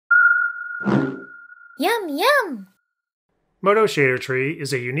Yum yum! MODO Shader Tree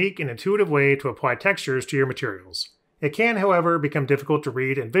is a unique and intuitive way to apply textures to your materials. It can, however, become difficult to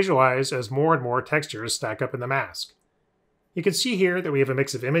read and visualize as more and more textures stack up in the mask. You can see here that we have a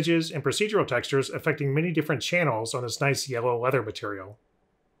mix of images and procedural textures affecting many different channels on this nice yellow leather material.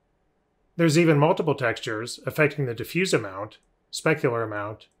 There's even multiple textures affecting the diffuse amount, specular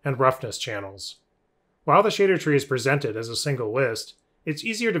amount, and roughness channels. While the shader tree is presented as a single list, it's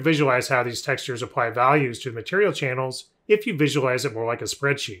easier to visualize how these textures apply values to the material channels if you visualize it more like a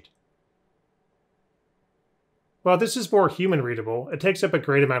spreadsheet. While this is more human readable, it takes up a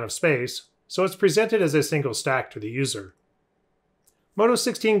great amount of space, so it's presented as a single stack to the user. MODO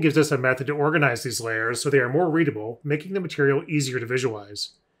 16 gives us a method to organize these layers so they are more readable, making the material easier to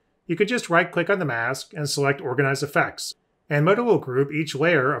visualize. You can just right-click on the mask and select Organize Effects, and MODO will group each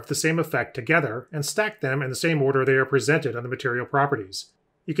layer of the same effect together and stack them in the same order they are presented on the material properties.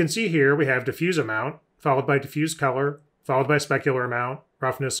 You can see here we have diffuse amount, followed by diffuse color, followed by specular amount,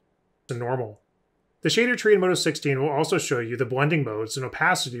 roughness, and normal. The shader tree in MODO 16 will also show you the blending modes and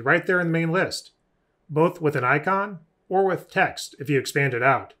opacity right there in the main list, both with an icon or with text if you expand it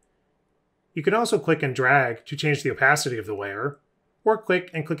out. You can also click and drag to change the opacity of the layer, or click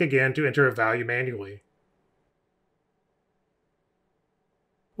and click again to enter a value manually.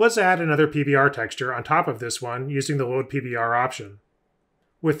 Let's add another PBR texture on top of this one using the Load PBR option.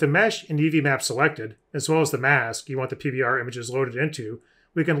 With the mesh and UV map selected, as well as the mask you want the PBR images loaded into,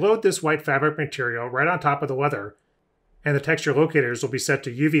 we can load this white fabric material right on top of the leather, and the texture locators will be set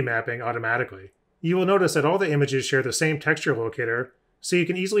to UV mapping automatically. You will notice that all the images share the same texture locator, so you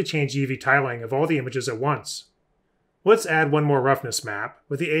can easily change UV tiling of all the images at once. Let's add one more roughness map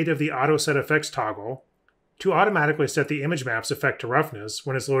with the aid of the Auto Set Effects toggle to automatically set the image map's effect to roughness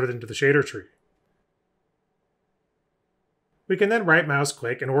when it's loaded into the shader tree. We can then right mouse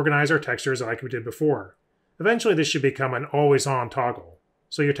click and organize our textures like we did before. Eventually this should become an always on toggle,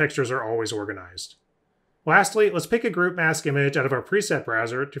 so your textures are always organized. Lastly, let's pick a group mask image out of our preset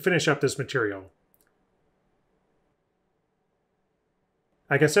browser to finish up this material.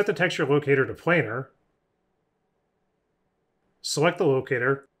 I can set the texture locator to planar, select the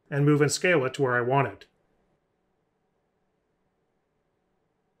locator, and move and scale it to where I want it.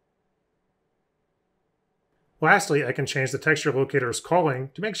 Lastly, I can change the texture locator's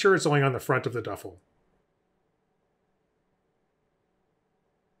calling to make sure it's only on the front of the duffel.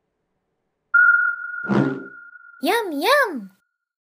 Yum yum!